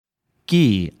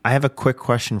Guy, I have a quick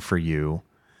question for you.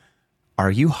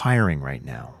 Are you hiring right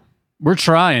now? We're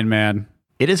trying, man.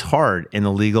 It is hard in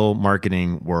the legal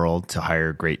marketing world to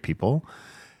hire great people.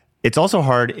 It's also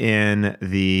hard in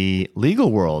the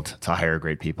legal world to hire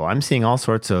great people. I'm seeing all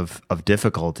sorts of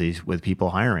difficulties with people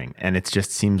hiring. And it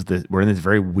just seems that we're in this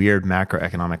very weird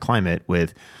macroeconomic climate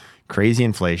with crazy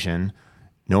inflation.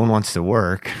 No one wants to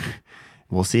work.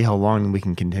 We'll see how long we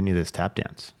can continue this tap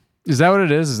dance. Is that what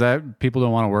it is? Is that people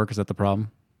don't want to work? Is that the problem?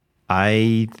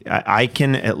 I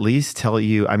can at least tell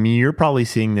you, I mean, you're probably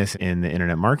seeing this in the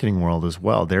internet marketing world as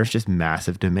well. There's just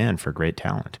massive demand for great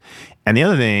talent. And the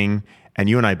other thing, and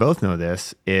you and I both know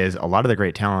this, is a lot of the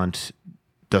great talent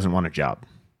doesn't want a job.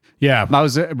 Yeah, I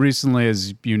was recently,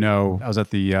 as you know, I was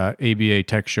at the ABA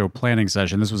Tech Show planning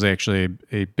session. This was actually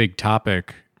a big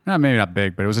topic. Maybe not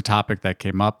big, but it was a topic that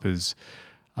came up is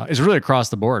really across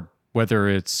the board, whether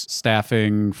it's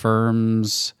staffing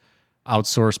firms,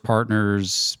 outsource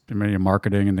partners,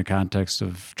 marketing in the context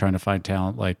of trying to find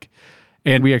talent.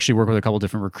 And we actually work with a couple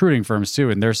different recruiting firms too,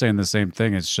 and they're saying the same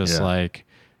thing. It's just so I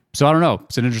don't know.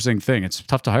 It's an interesting thing. It's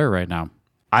tough to hire right now.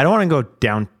 I don't want to go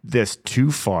down this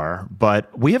too far,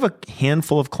 but we have a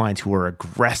handful of clients who are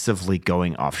aggressively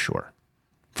going offshore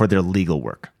for their legal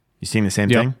work. You seeing the same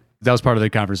thing? That was part of the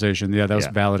conversation. Yeah, that was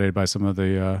validated by some of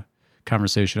the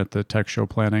conversation at the tech show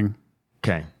planning.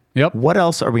 Okay. Yep. What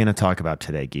else are we going to talk about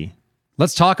today, Guy?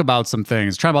 Let's talk about some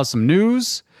things. Try about some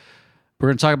news. We're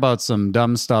going to talk about some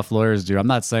dumb stuff lawyers do. I'm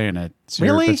not saying it.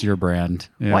 That's your brand.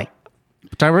 Yeah. Why?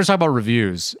 We're going to talk about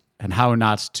reviews and how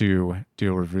not to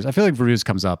deal with reviews. I feel like reviews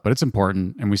comes up, but it's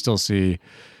important, and we still see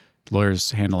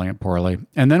lawyers handling it poorly.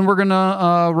 And then we're going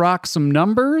to rock some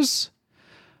numbers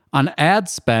on ad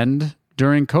spend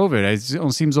during COVID.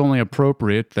 It seems only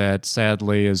appropriate that,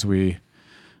 sadly, as we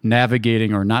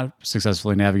navigating or not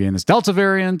successfully navigating this Delta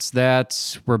variant,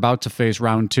 that we're about to face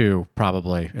round 2,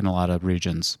 probably, in a lot of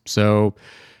regions. So,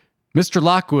 Mr.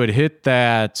 Lockwood, hit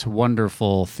that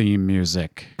wonderful theme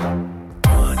music.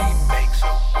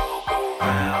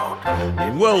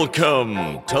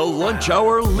 Welcome to Lunch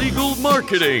Hour Legal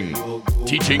Marketing,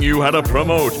 teaching you how to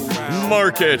promote,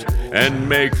 market, and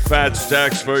make fat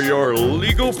stacks for your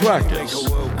legal practice.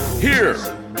 Here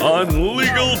on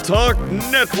Legal Talk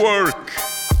Network.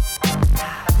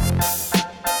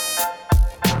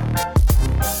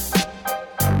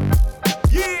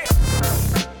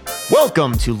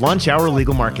 Welcome to Lunch Hour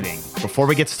Legal Marketing. Before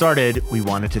we get started, we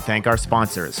wanted to thank our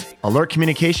sponsors, Alert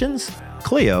Communications,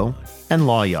 Clio, and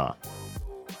LawYaw.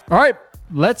 All right,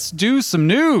 let's do some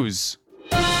news.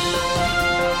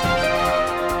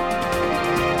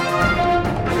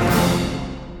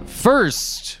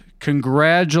 First,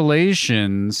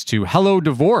 congratulations to Hello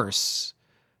Divorce,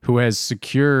 who has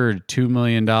secured $2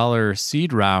 million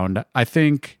seed round. I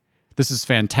think this is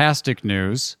fantastic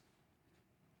news.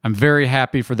 I'm very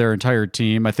happy for their entire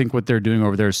team. I think what they're doing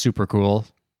over there is super cool.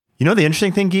 You know the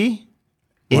interesting thing, Guy?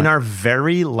 In our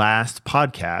very last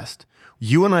podcast,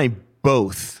 you and I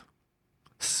both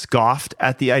scoffed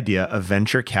at the idea of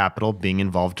venture capital being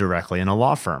involved directly in a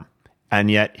law firm. And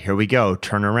yet, here we go,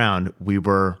 turn around, we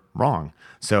were wrong.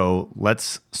 So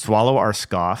let's swallow our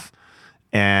scoff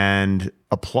and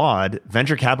applaud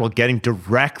venture capital getting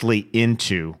directly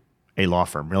into a law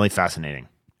firm. Really fascinating.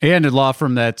 And a law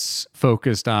firm that's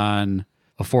focused on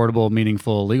affordable,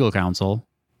 meaningful legal counsel.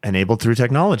 Enabled through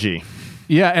technology.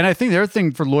 Yeah, and I think the other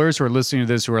thing for lawyers who are listening to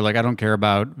this who are like, I don't care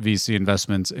about VC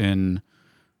investments in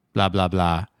blah, blah,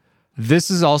 blah. This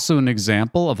is also an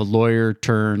example of a lawyer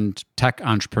turned tech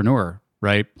entrepreneur,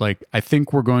 right? Like, I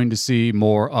think we're going to see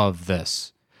more of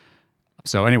this.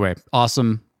 So anyway,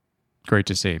 awesome. Great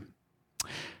to see.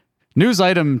 News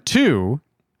item 2,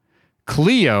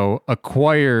 Clio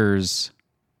acquires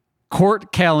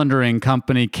court calendaring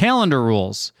company Calendar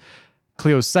Rules,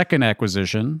 Clio's second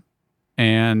acquisition.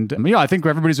 And I think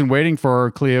everybody's been waiting for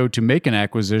Clio to make an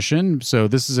acquisition. So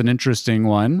this is an interesting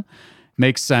one.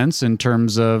 Makes sense in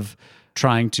terms of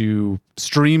trying to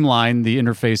streamline the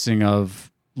interfacing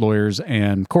of lawyers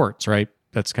and courts, right?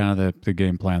 That's kind of the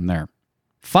game plan there.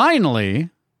 Finally,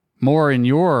 more in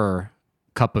your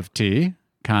cup of tea,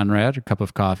 Conrad, or cup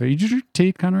of coffee. Did you drink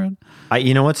tea, Conrad?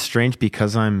 You know what's strange?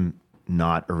 Because I'm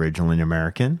not originally an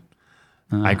American,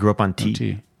 I grew up on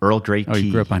tea. Earl Grey tea.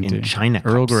 You grew up on tea. China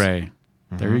cups. Earl Grey.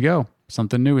 Mm-hmm. There you go.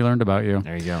 Something new we learned about you.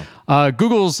 There you go.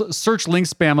 Google's search link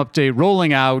spam update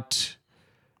rolling out.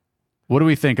 What do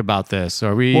we think about this?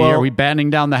 Are we battening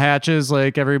down the hatches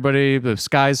like everybody? The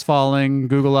sky's falling.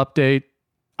 Google update.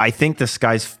 I think the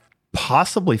sky's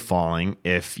possibly falling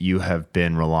if you have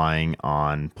been relying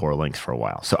on poor links for a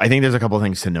while. So I think there's a couple of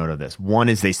things to note of this. One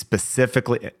is they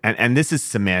specifically, and this is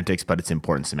semantics, but it's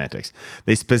important semantics.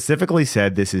 They specifically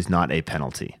said this is not a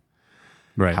penalty.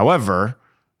 Right. However,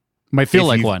 might feel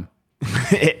like one.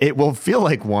 It will feel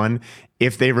like one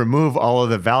if they remove all of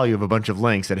the value of a bunch of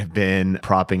links that have been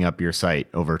propping up your site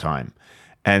over time.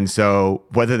 And so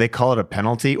whether they call it a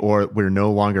penalty or we're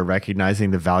no longer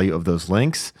recognizing the value of those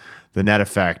links, the net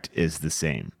effect is the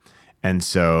same. And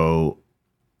so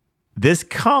this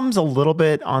comes a little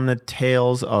bit on the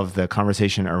tails of the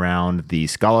conversation around the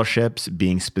scholarships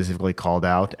being specifically called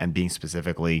out and being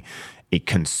specifically a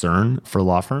concern for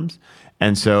law firms.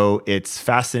 And so it's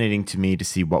fascinating to me to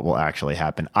see what will actually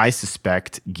happen. I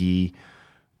suspect, Guy,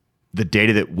 the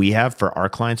data that we have for our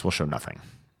clients will show nothing,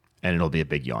 and it'll be a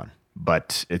big yawn.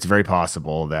 But it's very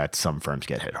possible that some firms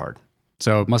get hit hard.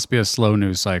 So it must be a slow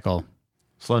news cycle.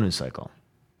 Slow news cycle.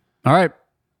 All right.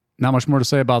 Not much more to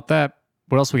say about that.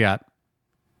 What else we got?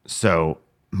 So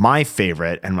my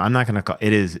favorite, and I'm not going to call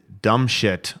it, is dumb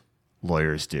shit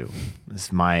lawyers do. This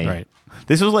is my... Right.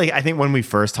 This was like, I think when we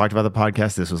first talked about the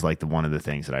podcast, this was like one of the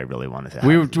things that I really wanted to have.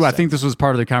 I think this was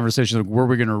part of the conversation. Like, were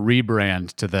we going to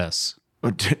rebrand to this?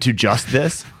 To just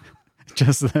this?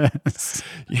 Just this.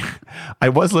 Yeah. I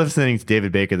was listening to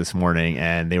David Baker this morning,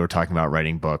 and they were talking about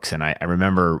writing books. And I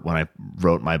remember when I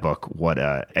wrote my book, what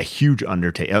a huge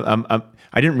undertaking. I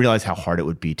didn't realize how hard it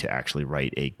would be to actually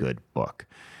write a good book.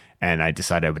 And I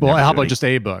decided I would. Well, how about just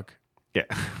a book? Yeah.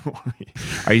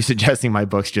 Are you suggesting my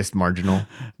book's just marginal?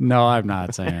 No, I'm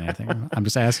not saying anything. I'm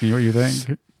just asking you what you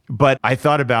think. But I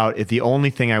thought about if the only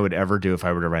thing I would ever do if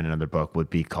I were to write another book would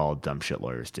be called Dumb Shit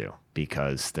Lawyers Do,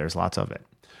 because there's lots of it.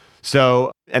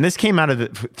 So, and this came out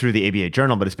of through the ABA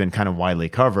Journal, but it's been kind of widely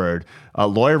covered. A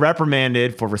lawyer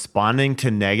reprimanded for responding to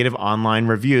negative online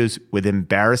reviews with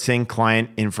embarrassing client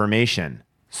information.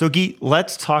 So, Guy,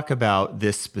 let's talk about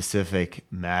this specific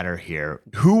matter here.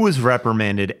 Who was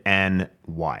reprimanded and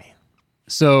why?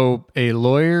 So, a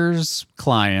lawyer's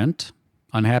client,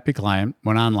 unhappy client,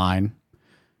 went online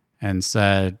and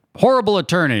said, horrible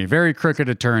attorney, very crooked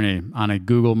attorney on a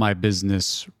Google My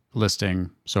Business listing.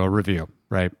 So, a review,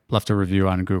 right? Left a review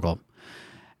on Google.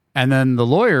 And then the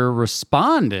lawyer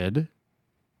responded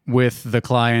with the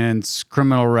client's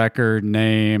criminal record,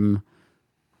 name,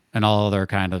 and all other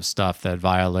kind of stuff that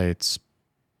violates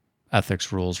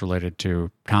ethics rules related to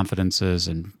confidences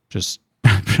and just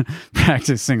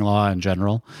practicing law in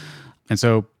general. And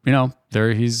so,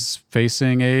 there he's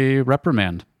facing a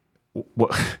reprimand. Well,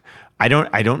 I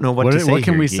don't know what to say. What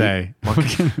can we say? What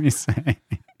can we say?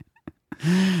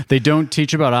 They don't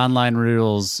teach about online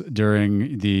rules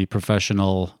during the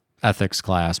professional ethics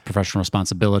class, professional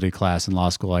responsibility class in law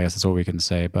school. I guess that's what we can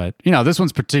say. But, this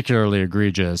one's particularly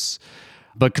egregious.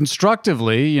 But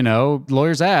constructively,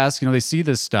 lawyers ask, they see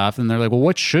this stuff and they're like, well,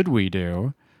 what should we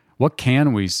do? What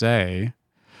can we say?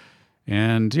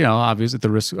 And, obviously at the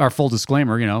risk, our full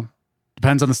disclaimer,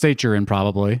 depends on the state you're in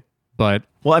probably. But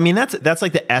well, I mean, that's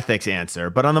like the ethics answer.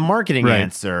 But on the marketing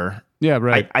answer, yeah,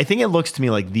 right. I think it looks to me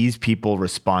like these people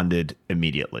responded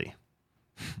immediately,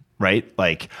 right?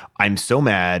 Like, I'm so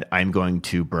mad, I'm going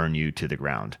to burn you to the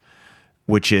ground,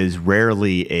 which is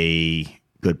rarely a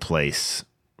good place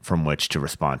from which to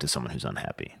respond to someone who's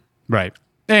unhappy. Right.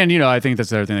 And, I think that's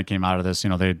the other thing that came out of this.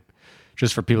 They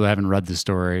just for people that haven't read the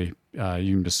story, you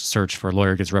can just search for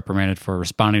lawyer gets reprimanded for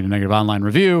responding to negative online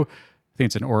review. I think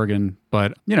it's in Oregon.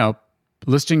 But,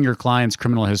 listing your client's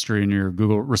criminal history in your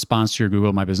Google response to your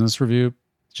Google My Business review,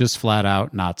 just flat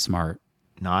out not smart.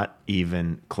 Not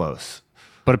even close.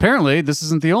 But apparently this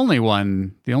isn't the only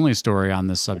story on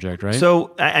this subject, right?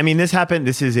 So, I mean, this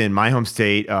is in my home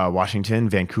state, Washington,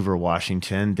 Vancouver,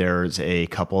 Washington. There's a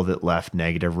couple that left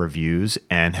negative reviews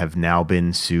and have now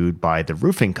been sued by the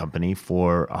roofing company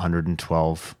for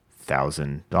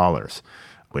 $112,000,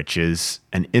 which is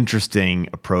an interesting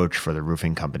approach for the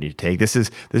roofing company to take. This has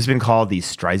been called the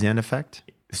Streisand effect.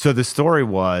 So the story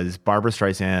was Barbara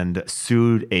Streisand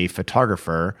sued a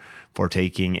photographer for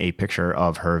taking a picture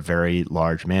of her very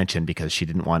large mansion because she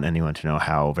didn't want anyone to know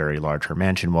how very large her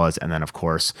mansion was. And then, of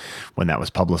course, when that was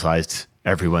publicized,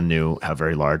 everyone knew how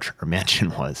very large her mansion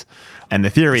was. And the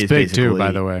theory is big basically... too,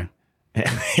 by the way.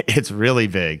 It's really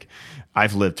big.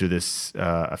 I've lived through this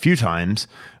a few times,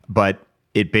 but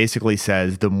it basically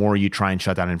says the more you try and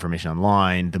shut down information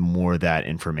online, the more that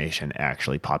information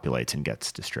actually populates and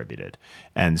gets distributed.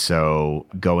 And so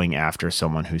going after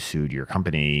someone who sued your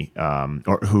company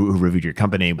or who reviewed your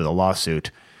company with a lawsuit,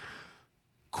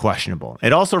 questionable.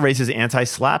 It also raises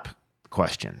anti-SLAPP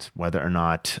questions, whether or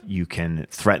not you can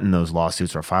threaten those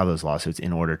lawsuits or file those lawsuits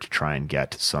in order to try and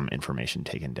get some information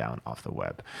taken down off the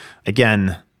web.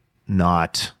 Again,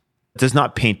 does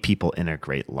not paint people in a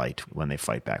great light when they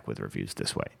fight back with reviews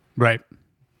this way. Right.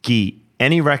 Guy,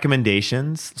 any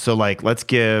recommendations? So let's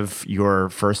give your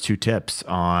first two tips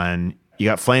on, you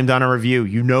got flamed on a review,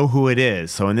 you know who it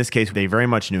is. So in this case, they very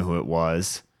much knew who it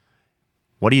was.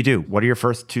 What do you do? What are your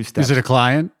first two steps? Is it a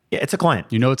client? Yeah, it's a client.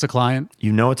 You know it's a client?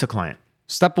 You know it's a client.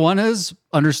 Step one is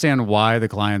understand why the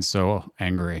client's so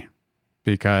angry.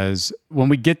 Because when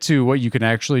we get to what you can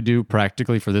actually do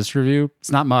practically for this review, it's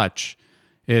not much.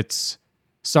 It's,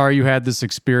 sorry you had this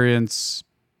experience.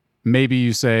 Maybe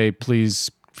you say, please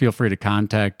feel free to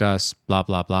contact us, blah,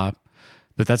 blah, blah.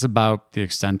 But that's about the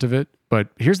extent of it. But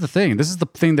here's the thing. This is the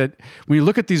thing that when you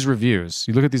look at these reviews,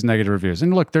 you look at these negative reviews,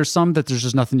 and look, there's some that there's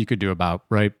just nothing you could do about,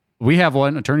 right? We have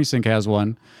one, Attorney Sync has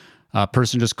one. A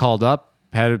person just called up,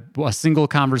 had a single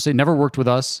conversation, never worked with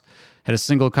us, had a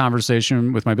single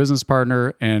conversation with my business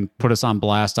partner and put us on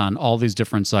blast on all these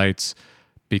different sites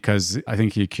because I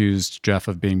think he accused Jeff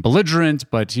of being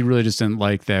belligerent, but he really just didn't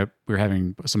like that we were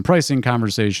having some pricing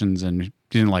conversations and he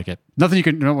didn't like it. Nothing you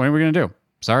can, what are we going to do?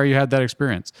 Sorry you had that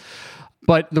experience.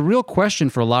 But the real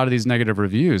question for a lot of these negative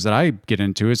reviews that I get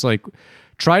into is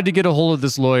tried to get a hold of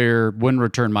this lawyer, wouldn't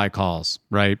return my calls,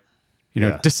 right?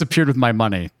 Disappeared with my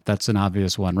money. That's an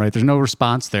obvious one, right? There's no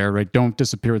response there, right? Don't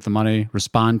disappear with the money,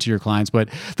 respond to your clients. But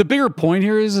the bigger point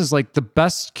here is the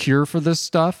best cure for this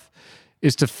stuff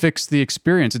is to fix the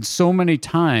experience. And so many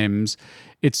times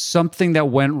it's something that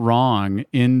went wrong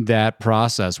in that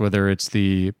process, whether it's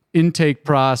the intake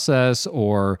process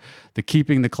or the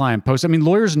keeping the client posted. I mean,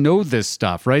 lawyers know this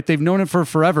stuff, right? They've known it for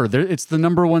forever. It's the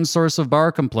number one source of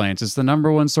bar complaints. It's the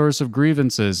number one source of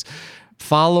grievances.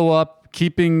 Follow up,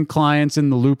 keeping clients in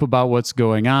the loop about what's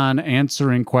going on,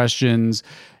 answering questions.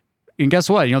 And guess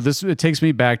what? It takes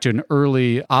me back to an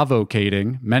early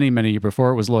avocating, many years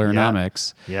before it was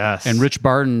Lawyeronomics. Yeah. Yes. And Rich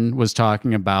Barton was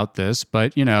talking about this.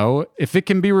 But, if it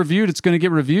can be reviewed, it's going to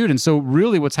get reviewed. And so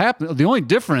really what's happened, the only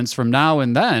difference from now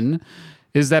and then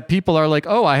is that people are like,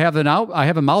 oh, I have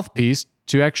a mouthpiece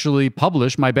to actually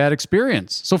publish my bad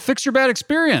experience. So fix your bad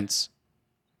experience.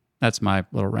 That's my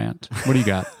little rant. What do you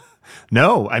got?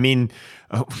 No, I mean,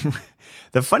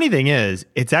 the funny thing is,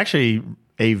 it's actually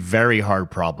a very hard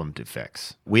problem to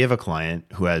fix. We have a client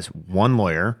who has one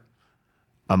lawyer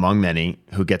among many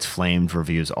who gets flamed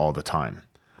reviews all the time,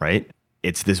 right?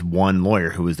 It's this one lawyer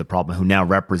who is the problem, who now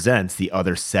represents the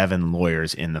other 7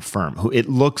 lawyers in the firm, who it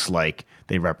looks like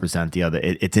they represent the other.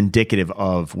 It's indicative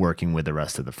of working with the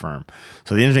rest of the firm.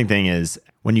 So the interesting thing is,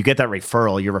 when you get that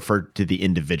referral, you're referred to the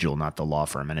individual, not the law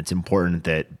firm. And it's important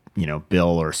that,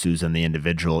 Bill or Susan, the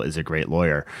individual, is a great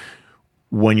lawyer.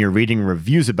 When you're reading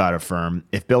reviews about a firm,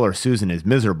 if Bill or Susan is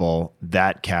miserable,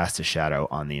 that casts a shadow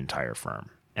on the entire firm.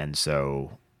 And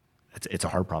so it's a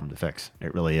hard problem to fix.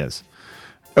 It really is.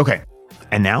 Okay.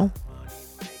 And now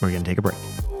we're going to take a break.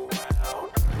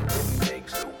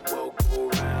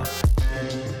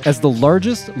 As the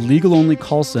largest legal-only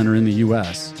call center in the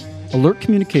U.S., Alert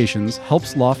Communications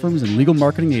helps law firms and legal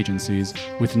marketing agencies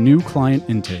with new client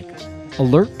intake.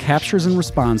 Alert captures and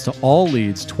responds to all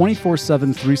leads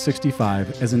 24/7,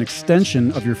 365 as an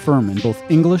extension of your firm in both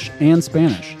English and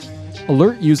Spanish.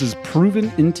 Alert uses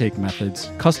proven intake methods,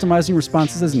 customizing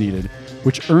responses as needed,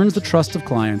 which earns the trust of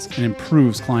clients and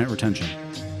improves client retention.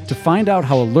 To find out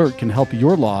how Alert can help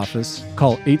your law office,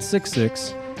 call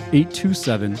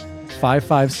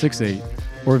 866-827-5568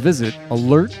 or visit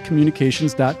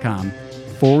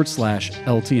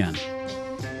alertcommunications.com/LTN.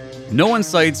 No one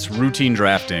cites routine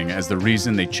drafting as the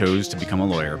reason they chose to become a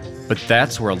lawyer, but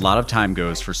that's where a lot of time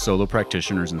goes for solo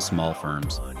practitioners and small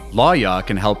firms. Lawya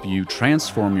can help you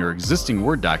transform your existing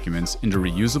Word documents into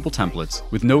reusable templates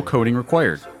with no coding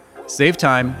required. Save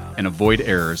time and avoid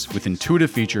errors with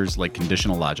intuitive features like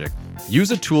conditional logic.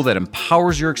 Use a tool that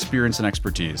empowers your experience and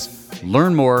expertise.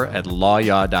 Learn more at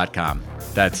lawya.com.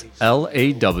 That's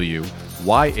LAWYAW.com.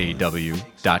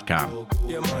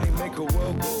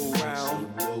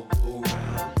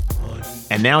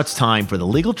 And now it's time for the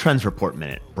Legal Trends Report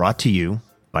Minute, brought to you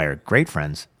by our great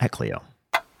friends at Clio.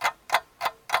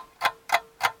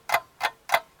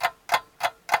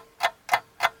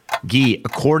 Guy,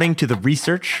 according to the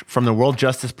research from the World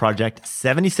Justice Project,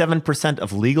 77%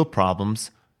 of legal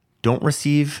problems don't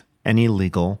receive any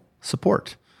legal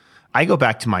support. I go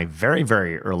back to my very,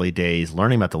 very early days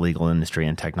learning about the legal industry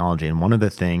and technology, and one of the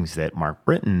things that Mark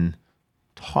Britton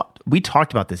we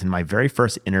talked about this in my very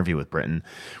first interview with Britton,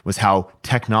 was how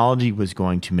technology was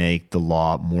going to make the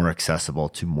law more accessible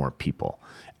to more people.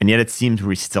 And yet it seems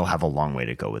we still have a long way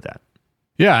to go with that.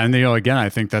 Yeah, and again, I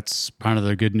think that's kind of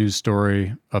the good news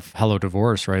story of Hello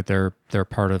Divorce, right? They're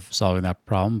part of solving that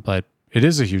problem, but it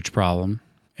is a huge problem,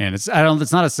 and it's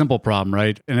not a simple problem,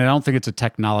 right? And I don't think it's a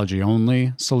technology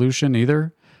only solution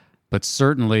either, but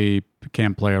certainly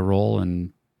can play a role,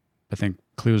 and I think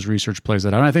Clio's research plays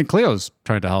that out. And I think Clio's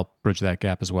trying to help bridge that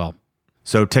gap as well.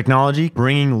 So technology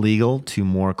bringing legal to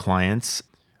more clients.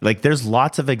 Like there's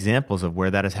lots of examples of where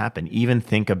that has happened. Even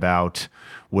think about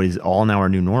what is all now our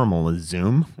new normal is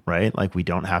Zoom, right? Like we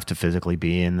don't have to physically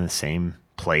be in the same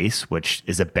place, which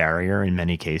is a barrier in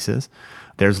many cases.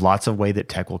 There's lots of way that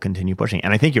tech will continue pushing.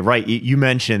 And I think you're right. You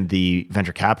mentioned the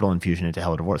venture capital infusion into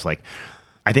Hello Divorce. Like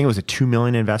I think it was a $2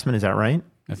 million investment. Is that right?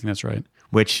 I think that's right.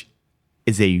 Which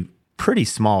is a pretty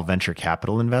small venture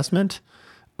capital investment.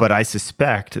 But I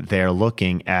suspect they're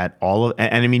looking at all of,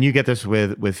 and I mean, you get this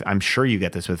with, I'm sure you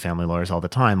get this with family lawyers all the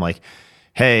time. Like,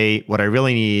 hey, what I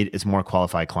really need is more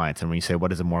qualified clients. And when you say,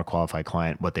 what is a more qualified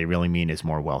client? What they really mean is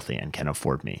more wealthy and can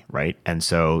afford me, right? And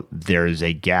so there's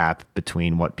a gap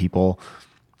between what people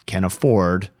can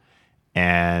afford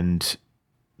and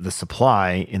the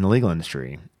supply in the legal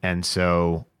industry. And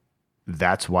so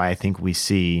that's why I think we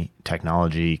see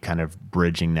technology kind of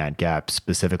bridging that gap,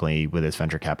 specifically with this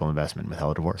venture capital investment with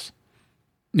Hello Divorce.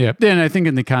 Yeah. And I think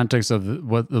in the context of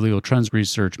what the legal trends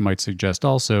research might suggest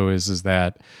also is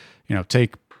that,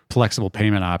 take flexible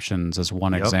payment options as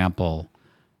one example.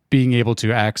 Being able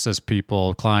to access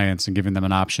people, clients, and giving them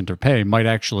an option to pay might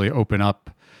actually open up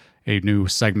a new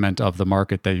segment of the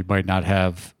market that you might not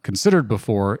have considered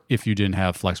before if you didn't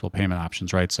have flexible payment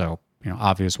options, right? So,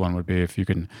 obvious one would be if you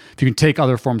can take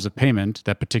other forms of payment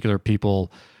that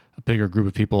a bigger group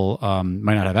of people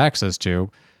might not have access to,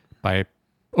 by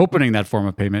opening that form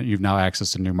of payment, you've now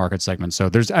access to new market segments. So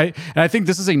I think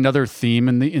this is another theme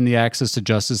in the access to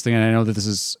justice thing. And I know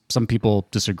that some people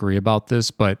disagree about this,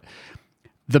 but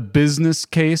the business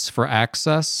case for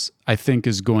access, I think,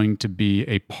 is going to be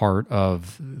a part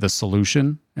of the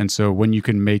solution. And so when you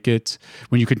can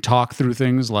talk through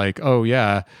things like, oh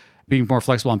yeah, being more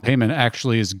flexible on payment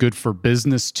actually is good for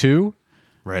business too.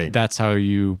 Right. That's how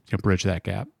you bridge that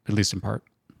gap, at least in part.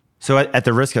 So at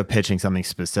the risk of pitching something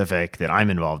specific that I'm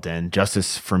involved in,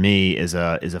 Justice for Me is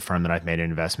a firm that I've made an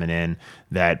investment in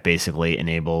that basically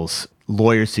enables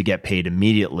lawyers to get paid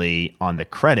immediately on the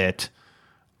credit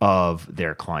of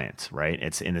their clients, right?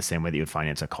 It's in the same way that you would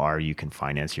finance a car, you can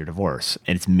finance your divorce.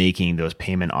 And it's making those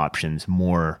payment options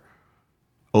more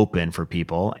open for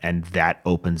people, and that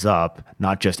opens up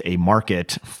not just a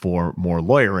market for more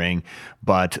lawyering,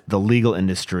 but the legal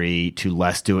industry to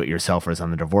less do-it-yourselfers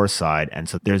on the divorce side. And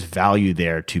so there's value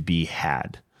there to be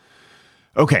had.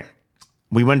 Okay,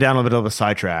 we went down a bit of a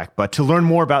sidetrack, but to learn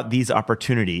more about these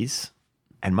opportunities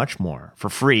and much more for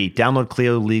free, download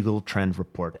Clio Legal Trend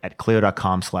Report at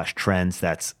clio.com/trends.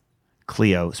 That's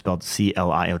Clio, spelled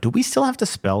C-L-I-O. Do we still have to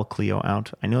spell Clio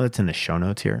out? I know that's in the show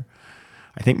notes here.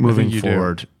 I think moving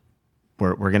forward,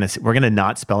 we're gonna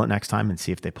not spell it next time and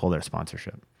see if they pull their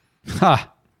sponsorship.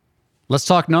 Let's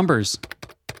talk numbers.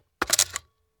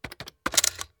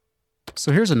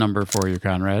 So here's a number for you,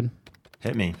 Conrad.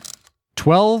 Hit me.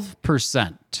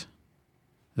 12%.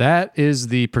 That is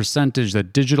the percentage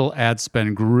that digital ad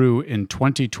spend grew in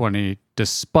 2020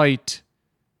 despite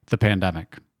the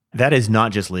pandemic. That is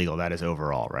not just legal. That is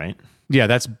overall, right? Yeah,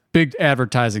 that's big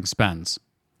advertising spends.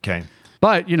 Okay.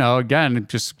 But, again,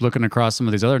 just looking across some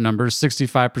of these other numbers,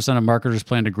 65% of marketers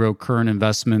plan to grow current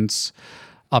investments,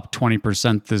 up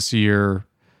 20% this year.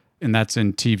 And that's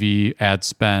in TV ad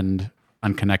spend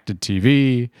on connected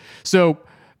TV. So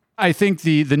I think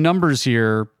the numbers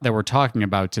here that we're talking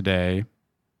about today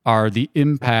are the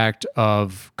impact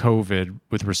of COVID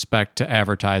with respect to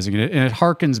advertising. And it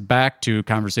harkens back to a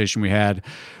conversation we had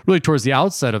really towards the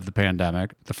outset of the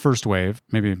pandemic, the first wave,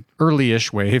 maybe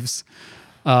early-ish waves,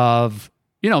 of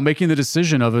making the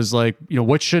decision of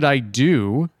what should I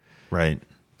do? Right.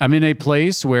 I'm in a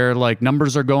place where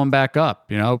numbers are going back up.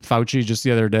 Fauci just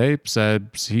the other day said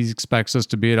he expects us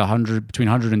to be at between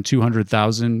 100 and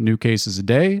 200,000 new cases a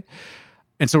day.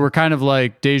 And so we're kind of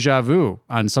deja vu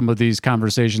on some of these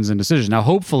conversations and decisions. Now,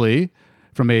 hopefully,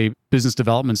 from a business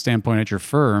development standpoint at your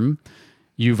firm,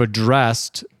 you've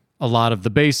addressed a lot of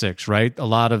the basics, right? A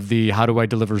lot of the how do I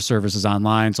deliver services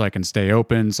online so I can stay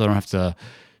open, so I don't have to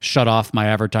shut off my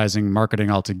advertising marketing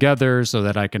altogether, so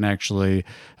that I can actually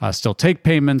still take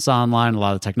payments online, a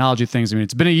lot of technology things. I mean,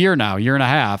 it's been a year now, year and a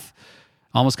half,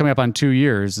 almost coming up on 2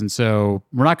 years. And so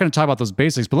we're not going to talk about those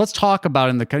basics, but let's talk about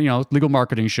in the legal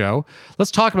marketing show,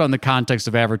 let's talk about in the context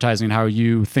of advertising and how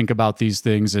you think about these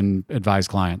things and advise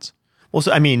clients. Well,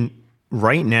 so I mean,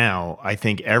 right now, I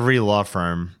think every law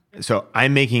firm, so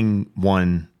I'm making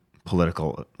one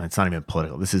political. It's not even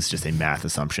political. This is just a math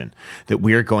assumption that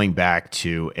we're going back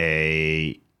to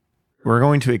we're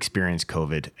going to experience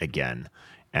COVID again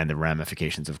and the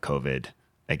ramifications of COVID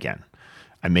again.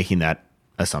 I'm making that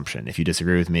assumption. If you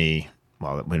disagree with me,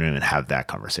 well, we don't even have that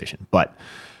conversation. But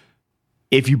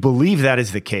if you believe that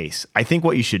is the case, I think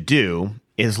what you should do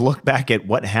is look back at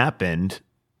what happened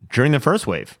during the first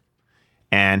wave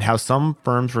and how some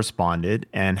firms responded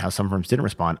and how some firms didn't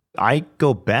respond. I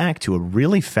go back to a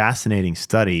really fascinating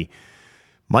study.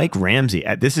 Mike Ramsey,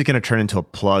 this is going to turn into a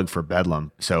plug for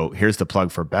Bedlam. So here's the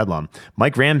plug for Bedlam.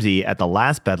 Mike Ramsey at the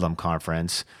last Bedlam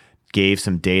conference gave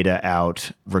some data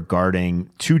out regarding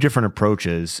two different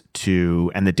approaches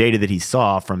and the data that he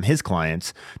saw from his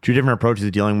clients, two different approaches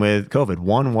to dealing with COVID.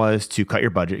 One was to cut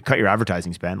your budget, cut your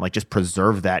advertising spend, like just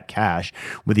preserve that cash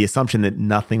with the assumption that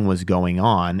nothing was going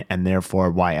on and therefore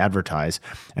why advertise.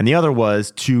 And the other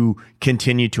was to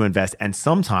continue to invest and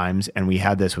sometimes, and we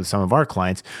had this with some of our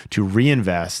clients, to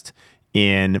reinvest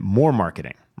in more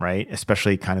marketing, right?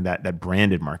 Especially kind of that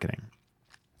branded marketing.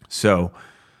 So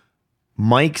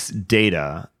Mike's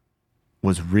data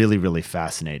was really, really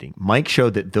fascinating. Mike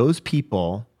showed that those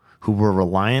people who were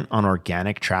reliant on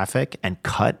organic traffic and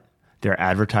cut their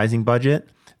advertising budget,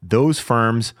 those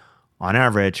firms, on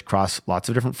average, across lots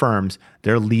of different firms,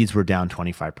 their leads were down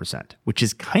 25%, which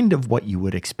is kind of what you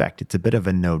would expect. It's a bit of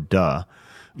a no-duh.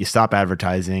 You stop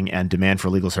advertising and demand for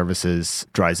legal services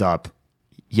dries up.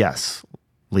 Yes,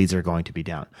 leads are going to be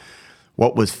down.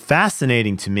 What was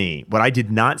fascinating to me, what I did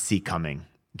not see coming,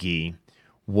 Guy,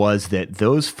 was that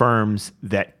those firms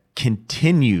that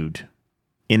continued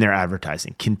in their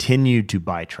advertising, continued to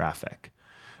buy traffic,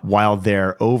 while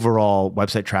their overall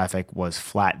website traffic was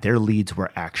flat, their leads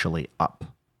were actually up.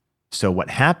 So what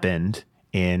happened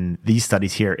in these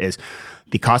studies here is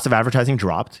the cost of advertising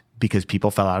dropped because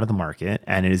people fell out of the market,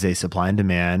 and it is a supply and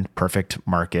demand perfect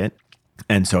market.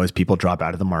 And so as people drop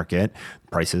out of the market,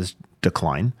 prices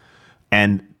decline.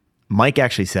 And Mike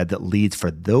actually said that leads for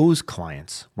those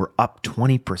clients were up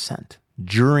 20%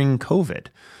 during COVID.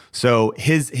 So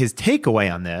his takeaway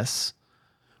on this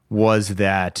was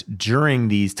that during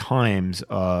these times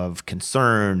of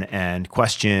concern and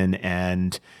question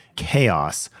and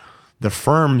chaos, the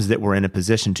firms that were in a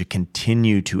position to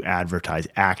continue to advertise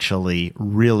actually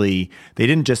really, they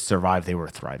didn't just survive, they were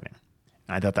thriving.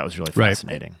 And I thought that was really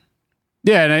fascinating.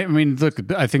 Yeah, and I mean,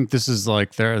 look, I think this is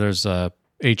like there's a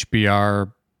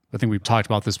HBR. I think we've talked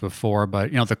about this before,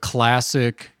 but the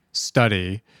classic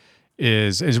study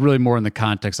is really more in the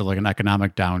context of like an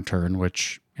economic downturn,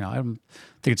 which I don't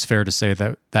think it's fair to say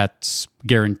that that's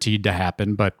guaranteed to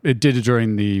happen, but it did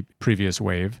during the previous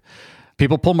wave.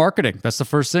 People pull marketing. That's the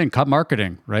first thing. Cut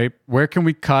marketing, right? Where can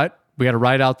we cut? We got to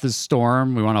ride out this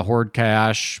storm. We want to hoard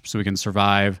cash so we can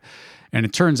survive. And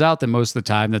it turns out that most of the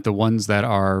time that the ones that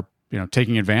are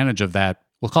taking advantage of that,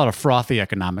 we'll call it a frothy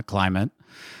economic climate,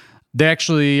 they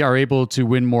actually are able to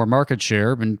win more market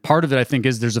share. And part of it, I think,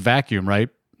 is there's a vacuum, right?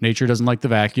 Nature doesn't like the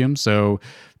vacuum. So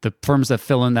the firms that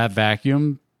fill in that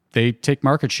vacuum, they take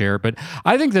market share. But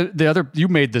I think that you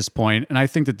made this point, and I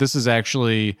think that this is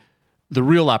actually the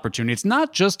real opportunity. It's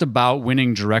not just about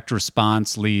winning direct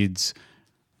response leads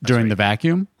during the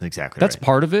vacuum. Exactly. That's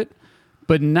part of it.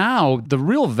 But now the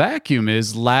real vacuum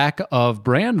is lack of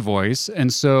brand voice.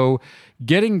 And so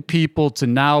getting people to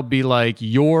now be like,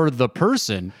 you're the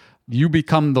person. You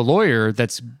become the lawyer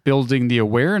that's building the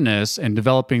awareness and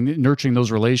nurturing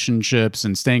those relationships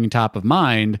and staying top of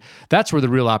mind. That's where the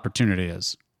real opportunity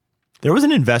is. There was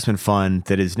an investment fund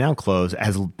that is now closed,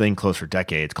 has been closed for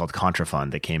decades, called Contra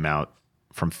Fund, that came out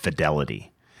from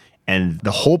Fidelity. And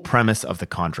the whole premise of the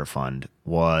Contra Fund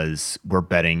was we're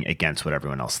betting against what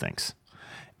everyone else thinks.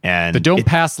 And the don't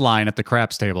pass line at the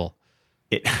craps table.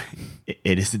 It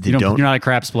is. You're not a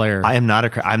craps player. I'm not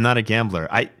a gambler.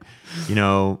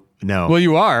 No. Well,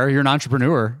 you are. You're an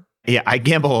entrepreneur. Yeah, I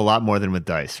gamble a lot more than with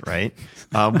dice, right?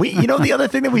 The other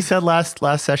thing that we said last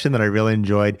session that I really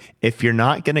enjoyed, if you're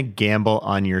not going to gamble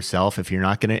on yourself, if you're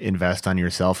not going to invest on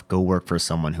yourself, go work for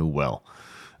someone who will.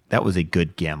 That was a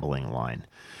good gambling line.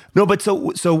 No, but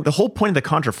so the whole point of the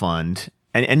Contra Fund,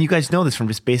 and you guys know this from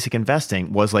just basic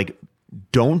investing, was like,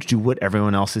 don't do what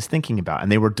everyone else is thinking about. And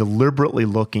they were deliberately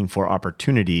looking for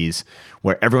opportunities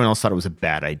where everyone else thought it was a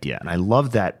bad idea. And I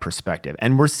love that perspective.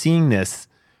 And we're seeing this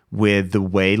with the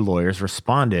way lawyers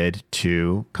responded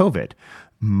to COVID.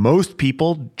 Most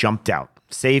people jumped out.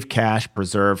 Save cash,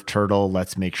 preserve turtle,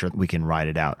 let's make sure we can ride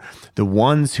it out. The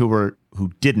ones who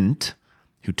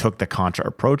took the Contra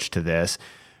approach to this,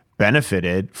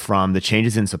 benefited from the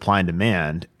changes in supply and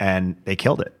demand, and they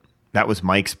killed it. That was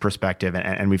Mike's perspective,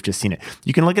 and we've just seen it.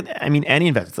 You can look at, any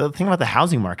investment. Think about the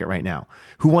housing market right now.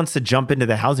 Who wants to jump into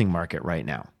the housing market right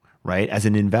now, right, as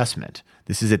an investment?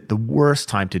 This is the worst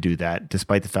time to do that,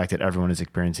 despite the fact that everyone is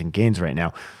experiencing gains right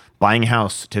now. Buying a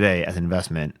house today as an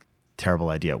investment, terrible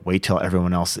idea. Wait till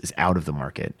everyone else is out of the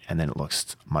market, and then it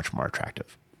looks much more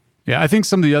attractive. Yeah, I think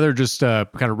some of the other, just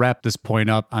kind of wrap this point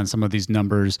up on some of these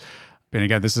numbers. And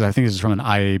again, I think this is from an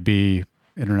IAB,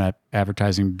 Internet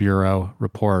Advertising Bureau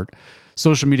report.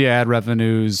 Social media ad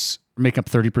revenues make up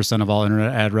 30% of all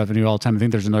internet ad revenue all the time. I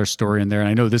think there's another story in there. And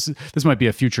I know this might be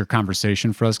a future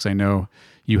conversation for us, because I know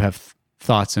you have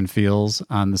thoughts and feels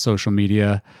on the social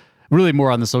media, really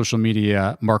more on the social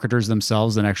media marketers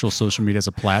themselves than actual social media as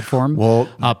a platform. Well,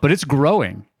 but it's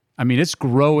growing. It's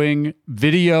growing.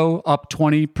 Video up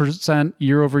 20%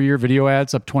 year over year. Video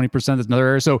ads up 20%. That's another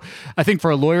area. So I think for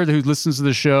a lawyer who listens to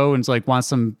the show and wants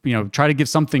some, try to give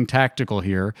something tactical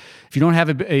here. If you don't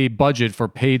have a budget for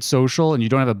paid social and you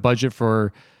don't have a budget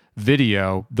for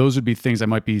video, those would be things I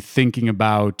might be thinking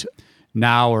about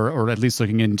now, or at least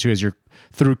looking into as you're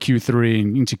through Q3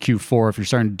 and into Q4. If you're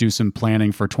starting to do some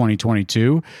planning for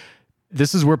 2022,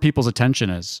 this is where people's attention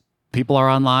is. People are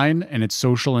online, and it's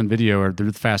social and video are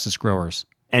the fastest growers.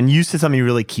 And you said something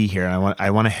really key here, and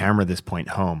I want to hammer this point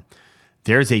home.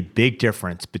 There's a big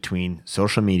difference between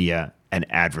social media and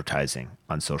advertising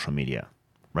on social media,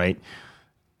 right?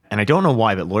 And I don't know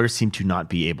why, but lawyers seem to not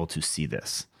be able to see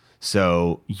this.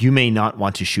 So you may not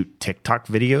want to shoot TikTok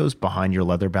videos behind your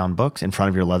leather-bound books, in front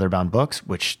of your leather-bound books,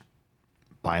 which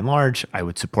by and large, I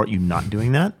would support you not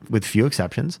doing that, with few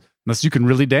exceptions. Unless you can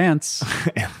really dance.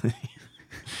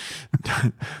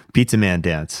 Pizza Man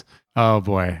dance. Oh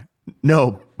boy.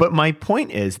 No, but my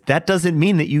point is that doesn't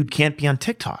mean that you can't be on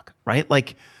TikTok,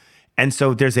 right? And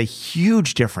so there's a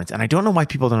huge difference. And I don't know why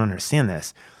people don't understand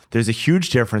this. There's a huge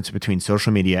difference between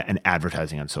social media and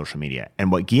advertising on social media. And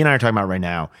what Guy and I are talking about right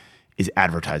now is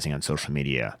advertising on social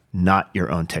media, not your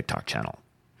own TikTok channel.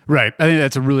 Right. I think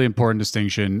that's a really important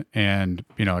distinction. And,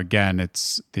 again,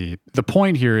 it's the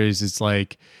point here is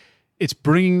it's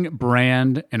bringing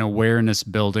brand and awareness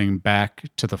building back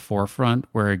to the forefront,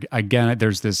 where again,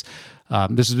 there's this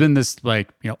has been this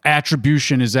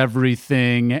attribution is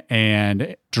everything,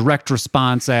 and direct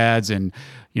response ads, and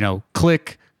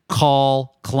click,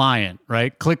 call, client,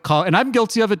 right? Click, call. And I'm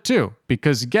guilty of it too,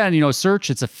 because again,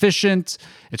 search, it's efficient,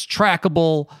 it's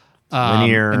trackable,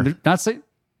 linear. And not say,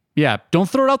 don't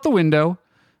throw it out the window.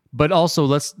 But also,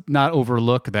 let's not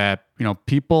overlook that,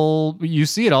 people, you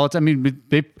see it all the time.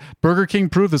 Burger King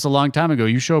proved this a long time ago.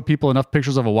 You show people enough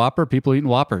pictures of a Whopper, people eating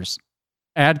Whoppers.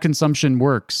 Ad consumption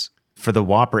works. For the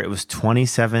Whopper, it was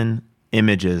 27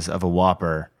 images of a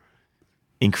Whopper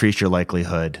increase your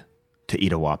likelihood to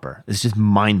eat a Whopper. It's just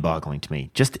mind-boggling to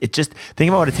me. Just think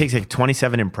about what it takes,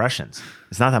 27 impressions.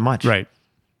 It's not that much. Right.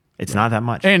 It's not that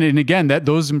much. And again,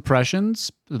 those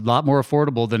impressions, a lot more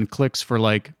affordable than clicks for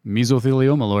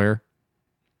mesothelioma lawyer.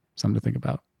 Something to think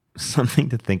about. Something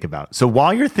to think about. So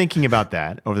while you're thinking about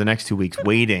that over the next 2 weeks,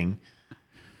 waiting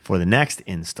for the next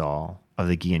install of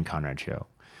the Guy and Conrad Show,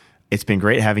 it's been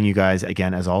great having you guys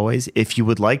again, as always. If you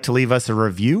would like to leave us a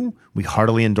review, we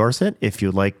heartily endorse it. If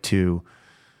you'd like to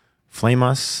flame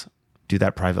us, do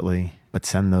that privately. But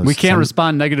send those. We can't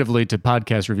respond negatively to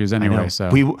podcast reviews anyway. So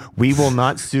we will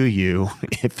not sue you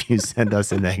if you send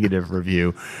us a negative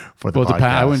review for the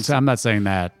podcast. I'm not saying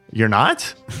that. You're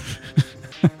not?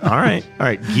 All right.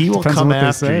 Guy will come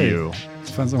after you.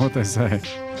 Depends on what they say.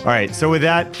 All right. So with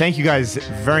that, thank you guys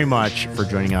very much for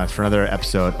joining us for another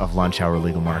episode of Lunch Hour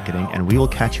Legal Marketing, and we will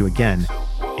catch you again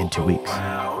in 2 weeks.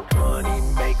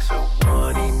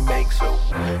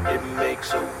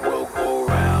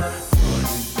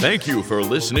 Thank you for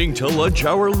listening to Lunch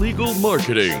Hour Legal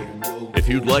Marketing. If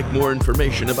you'd like more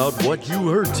information about what you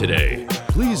heard today,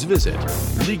 please visit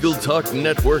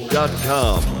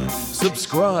LegalTalkNetwork.com.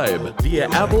 Subscribe via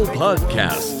Apple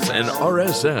Podcasts and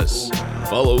RSS.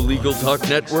 Follow Legal Talk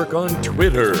Network on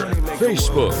Twitter,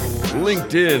 Facebook,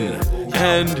 LinkedIn,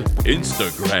 and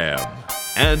Instagram.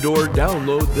 And/or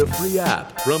download the free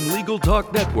app from Legal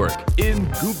Talk Network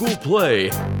in Google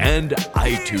Play and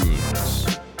iTunes.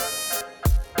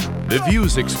 The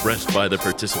views expressed by the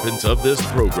participants of this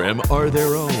program are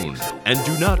their own and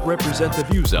do not represent the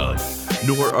views of,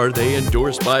 nor are they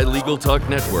endorsed by Legal Talk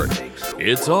Network,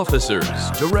 its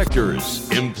officers, directors,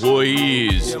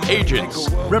 employees, agents,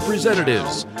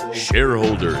 representatives,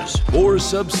 shareholders, or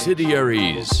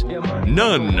subsidiaries.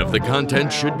 None of the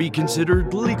content should be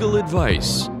considered legal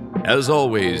advice. As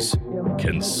always,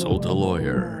 consult a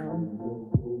lawyer.